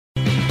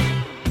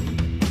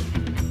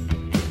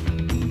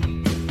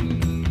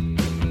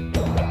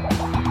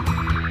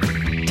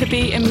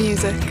be in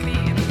music.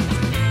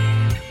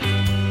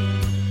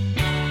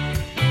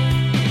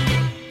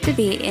 To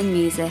Be in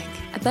Music,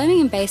 a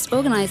Birmingham-based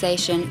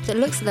organisation that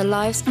looks at the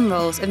lives and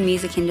roles of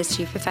music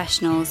industry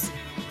professionals.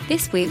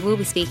 This week we'll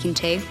be speaking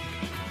to...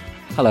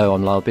 Hello,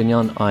 I'm Lyle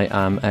Bignon. I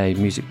am a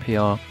music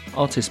PR,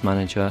 artist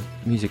manager,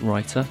 music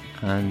writer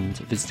and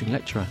visiting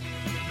lecturer.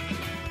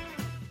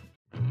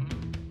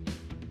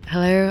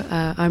 Hello,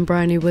 I'm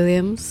Bryony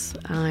Williams.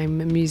 I'm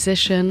a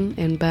musician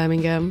in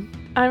Birmingham.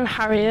 I'm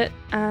Harriet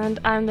and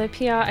I'm the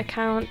PR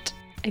account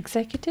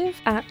executive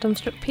at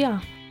Dumbstruck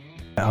PR.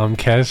 I'm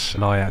Kez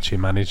and I actually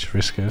manage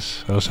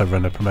Riskus. I also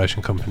run a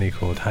promotion company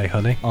called Hey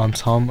Honey. I'm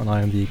Tom and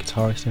I am the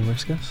guitarist in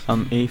Riskus.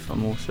 I'm Eve,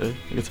 I'm also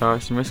a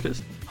guitarist in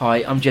Riskus. Hi,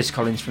 I'm Jez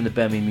Collins from the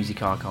Birmingham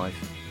Music Archive.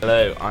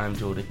 Hello, I am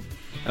Geordie.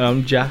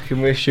 I'm Jack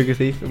and we're Sugar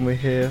Thief and we're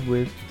here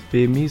with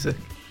Be in Music.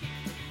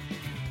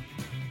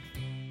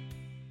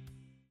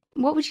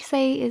 What would you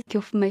say is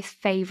your most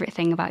favourite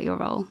thing about your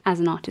role as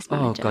an artist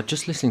manager? Oh God,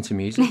 just listening to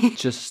music,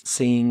 just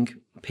seeing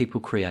people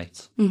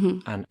create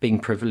and being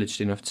privileged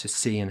enough to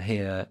see and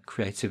hear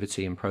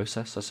creativity and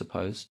process, I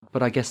suppose.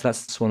 But I guess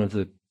that's one of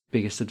the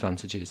biggest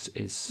advantages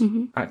is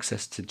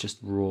access to just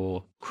raw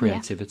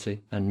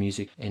creativity and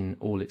music in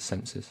all its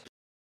senses.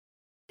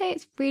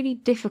 It's really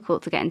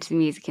difficult to get into the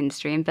music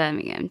industry in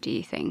Birmingham, do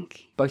you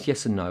think? Both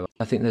yes and no.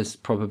 I think there's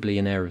probably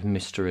an air of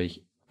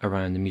mystery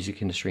around the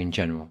music industry in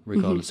general,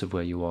 regardless of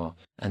where you are,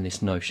 and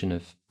this notion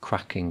of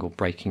cracking or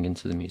breaking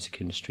into the music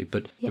industry.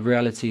 But the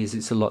reality is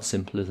it's a lot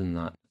simpler than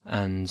that.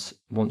 And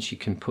once you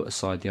can put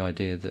aside the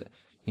idea that,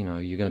 you know,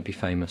 you're going to be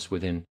famous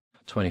within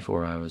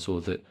 24 hours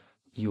or that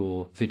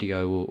your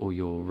video or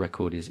your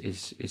record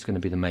is going to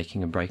be the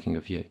making and breaking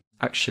of you.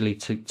 Actually,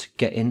 to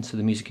get into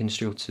the music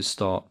industry or to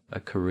start a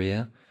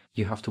career,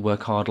 you have to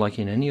work hard like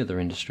in any other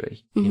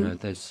industry. You know,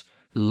 there's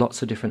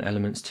lots of different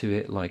elements to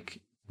it, like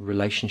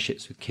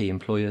relationships with key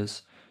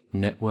employers,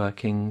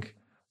 networking,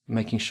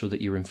 making sure that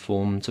you're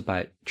informed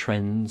about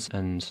trends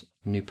and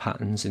new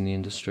patterns in the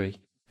industry,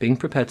 being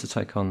prepared to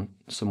take on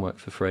some work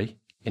for free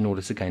in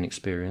order to gain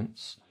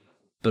experience,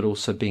 but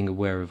also being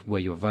aware of where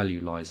your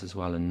value lies as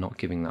well and not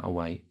giving that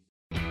away.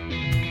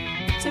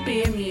 To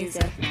Be in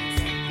Music.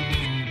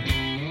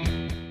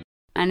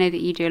 I know that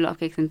you do a lot of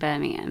gigs in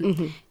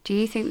Birmingham. Do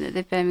you think that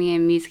the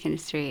Birmingham music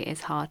industry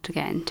is hard to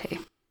get into?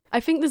 I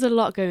think there's a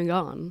lot going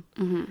on.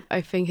 I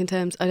think I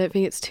don't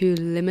think it's too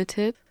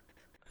limited.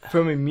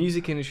 From a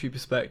music industry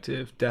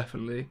perspective,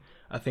 definitely.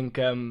 I think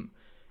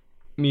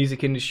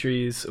music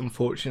industry is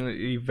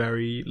unfortunately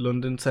very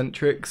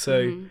London-centric,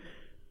 so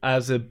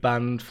as a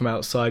band from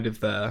outside of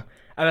there,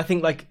 and I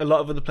think like a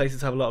lot of other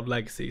places have a lot of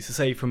legacy. So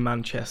say from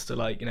Manchester,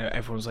 like, you know,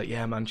 everyone's like,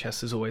 yeah,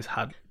 Manchester's always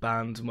had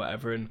bands and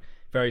whatever, and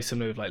very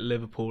similar with like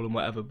Liverpool and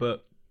whatever,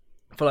 but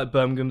I feel like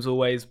Birmingham's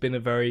always been a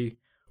very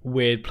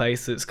weird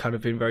place that's kind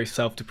of been very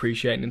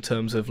self-depreciating in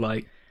terms of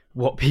like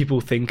what people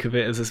think of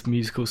it as a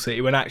musical city,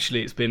 when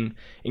actually it's been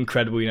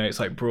incredible. You know, it's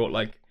like brought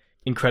like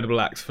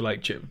incredible acts for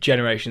like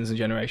generations and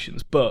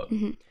generations, but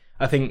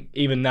I think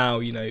even now,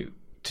 you know,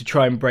 to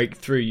try and break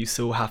through, you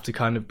still have to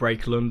kind of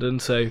break London.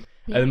 So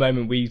at the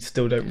moment we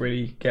still don't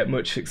really get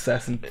much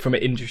success from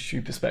an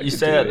industry perspective. You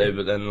say that though,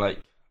 but then like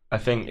I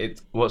think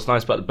what's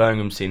nice about the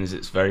Birmingham scene is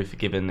it's very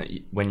forgiving that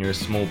when you're a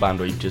small band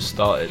or you've just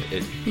started,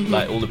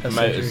 like all the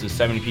promoters, there's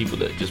so many people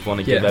that just want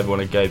to give everyone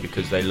a go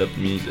because they love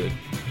music,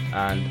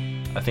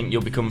 and I think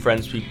you'll become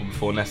friends with people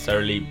before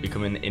necessarily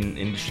becoming an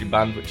industry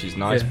band, which is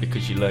nice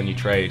because you learn your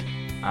trade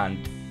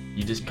and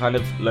you just kind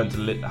of learn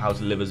to how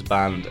to live as a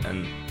band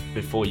and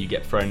before you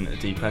get thrown at the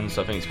deep end.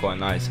 So I think it's quite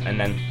nice, and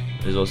then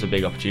there's also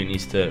big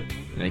opportunities to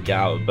get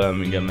out of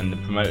Birmingham, and the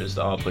promoters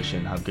that are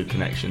pushing have good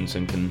connections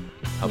and can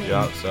help you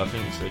out. So I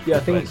think it's a cool I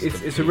think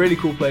it's a really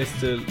cool place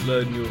to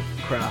learn your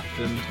craft,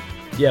 and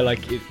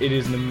like it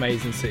is an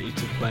amazing city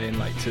to play in,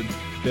 like to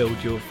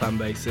build your fan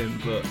base in.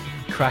 But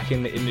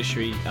cracking the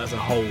industry as a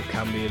whole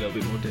can be a little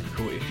bit more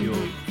difficult if you're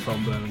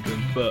from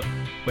Birmingham. But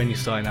when you're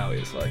starting out,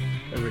 it's like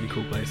a really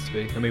cool place to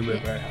be. I mean,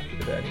 we're very happy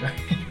with it anyway.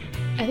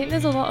 I think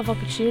there's a lot of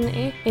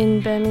opportunity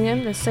in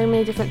Birmingham. There's so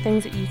many different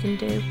things that you can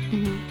do,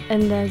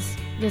 and there's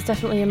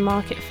definitely a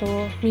market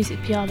for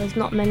music PR. There's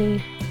not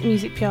many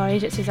music PR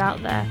agencies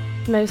out there,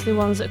 mostly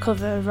ones that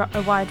cover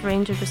a wide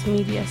range of just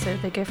media, so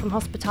they go from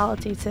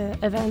hospitality to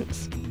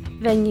events,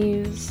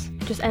 venues,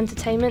 just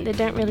entertainment. They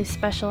don't really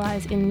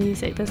specialise in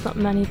music. There's not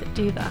many that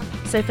do that.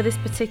 So for this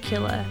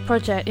particular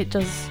project, it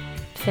does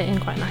fit in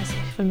quite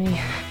nicely for me.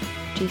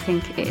 Do you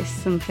think it is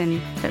something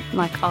that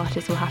like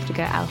artists will have to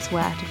go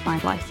elsewhere to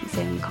find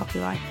licensing and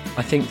copyright?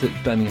 I think that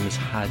Birmingham has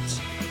had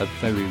a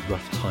very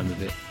rough time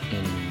of it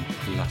in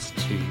the last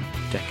 2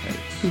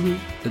 decades.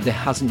 That there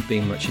hasn't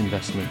been much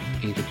investment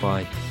either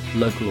by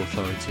local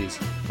authorities,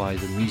 by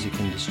the music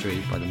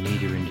industry, by the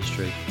media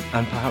industry,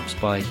 and perhaps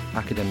by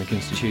academic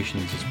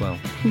institutions as well.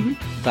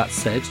 That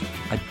said,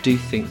 I do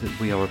think that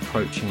we are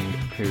approaching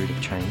a period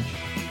of change,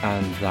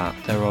 and that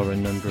there are a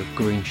number of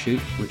green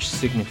shoots which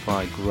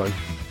signify growth,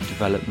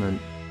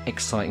 development,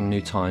 exciting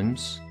new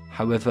times.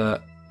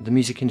 However, the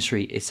music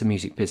industry, it's a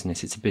music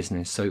business, it's a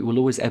business, so it will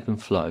always ebb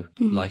and flow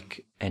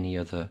like any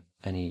other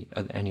any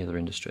other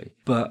industry.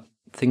 But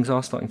things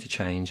are starting to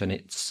change, and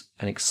it's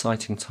an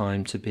exciting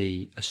time to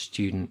be a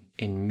student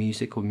in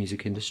music or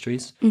music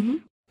industries. Mm-hmm.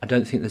 I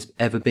don't think there's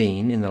ever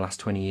been, in the last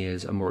 20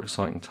 years, a more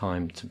exciting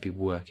time to be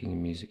working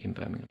in music in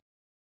Birmingham.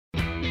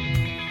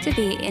 To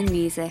be in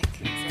music.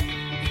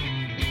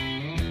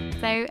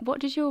 So what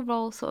does your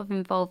role sort of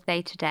involve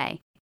day to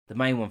day? The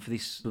main one for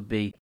this would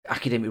be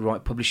academic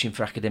publishing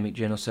for academic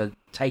journals. So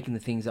taking the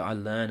things that I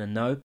learn and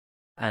know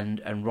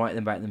and writing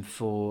about them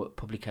for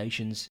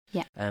publications,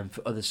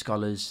 for other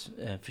scholars,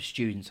 for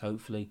students,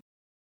 hopefully,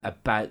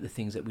 about the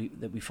things that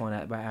we find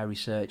out about our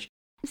research.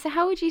 So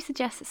how would you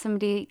suggest that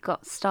somebody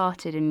got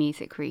started in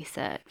music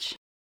research?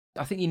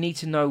 I think you need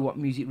to know what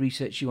music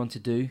research you want to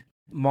do.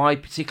 My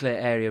particular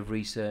area of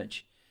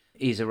research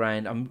is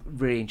around, I'm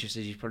really interested,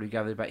 as you've probably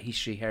gathered, about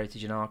history,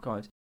 heritage and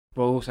archives,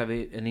 but I also have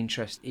an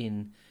interest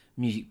in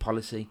music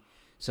policy.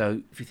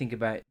 So if you think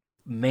about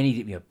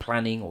many,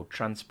 planning or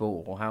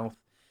transport or health,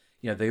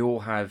 they all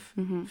have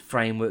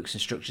frameworks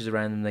and structures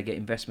around them. They get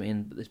investment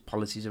in, but there's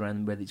policies around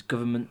them, whether it's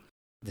government,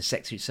 the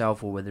sector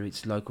itself, or whether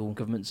it's local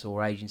governments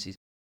or agencies.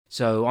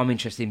 So I'm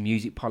interested in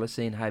music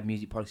policy and how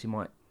music policy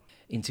might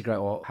integrate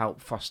or help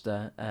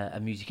foster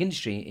a music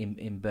industry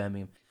in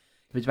Birmingham.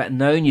 It's about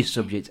knowing your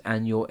subject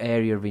and your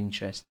area of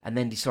interest, and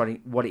then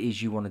deciding what it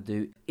is you want to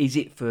do. Is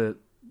it for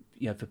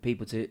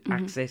people to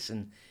access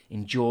and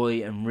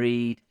enjoy and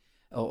read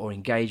or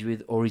engage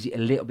with, or is it a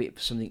little bit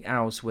for something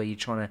else where you're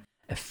trying to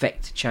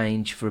affect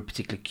change for a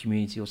particular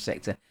community or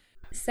sector?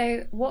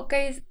 So what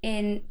goes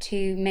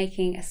into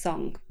making a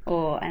song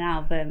or an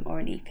album or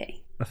an EP?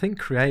 I think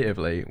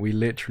creatively, we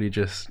literally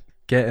just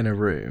get in a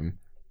room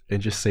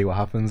and just see what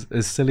happens.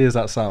 As silly as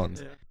that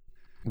sounds,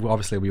 well,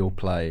 obviously we all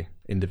play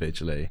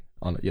individually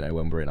on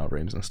when we're in our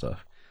rooms and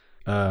stuff,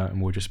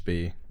 and we'll just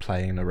be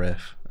playing a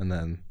riff, and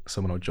then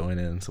someone will join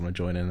in,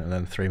 and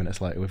then 3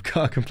 minutes later we've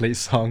got a complete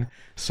song.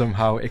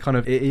 Somehow it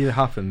either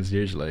happens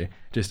usually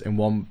just in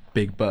one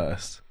big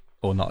burst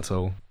or not at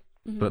all.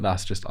 But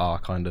that's just our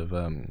kind of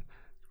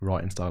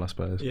writing style, I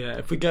suppose. Yeah,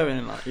 if we go in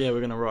and we're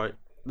gonna write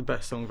the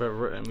best song we've ever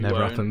written, we never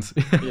won't. happens.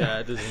 Yeah,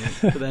 it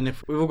doesn't. But then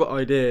if we've all got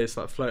ideas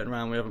floating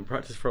around, we haven't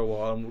practiced for a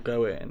while, and we'll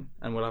go in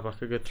and we'll have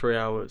a good 3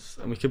 hours,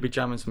 and we could be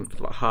jamming something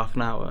for half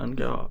an hour and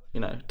go,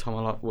 Tom,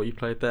 I like what you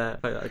played there,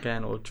 play that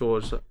again, or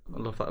George, I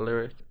love that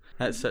lyric,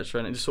 etc.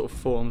 And it just sort of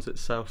forms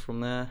itself from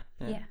there.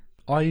 Yeah.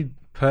 I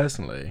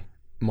personally,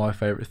 my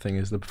favourite thing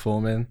is the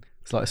performing.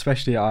 It's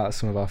especially at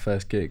some of our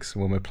first gigs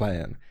when we're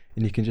playing,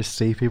 and you can just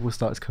see people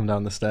start to come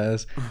down the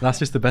stairs. That's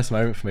just the best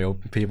moment for me, or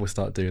people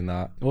start doing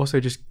that. Also,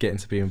 just getting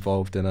to be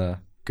involved in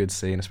a good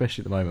scene,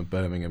 especially at the moment,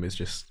 Birmingham is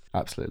just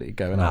absolutely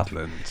going up.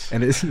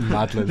 And it's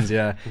Madlands,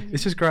 yeah.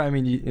 It's just great. I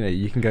mean,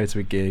 you can go to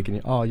a gig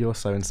and you're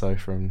so and so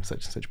from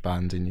such and such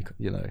band, and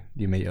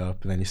you meet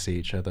up and then you see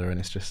each other, and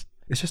it's just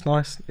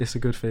nice. It's a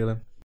good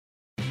feeling.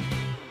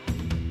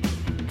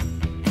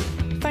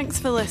 Thanks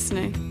for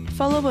listening.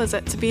 Follow us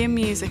at To Be in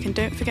Music, and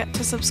don't forget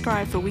to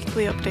subscribe for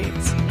weekly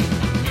updates.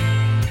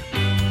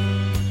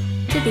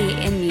 To Be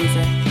in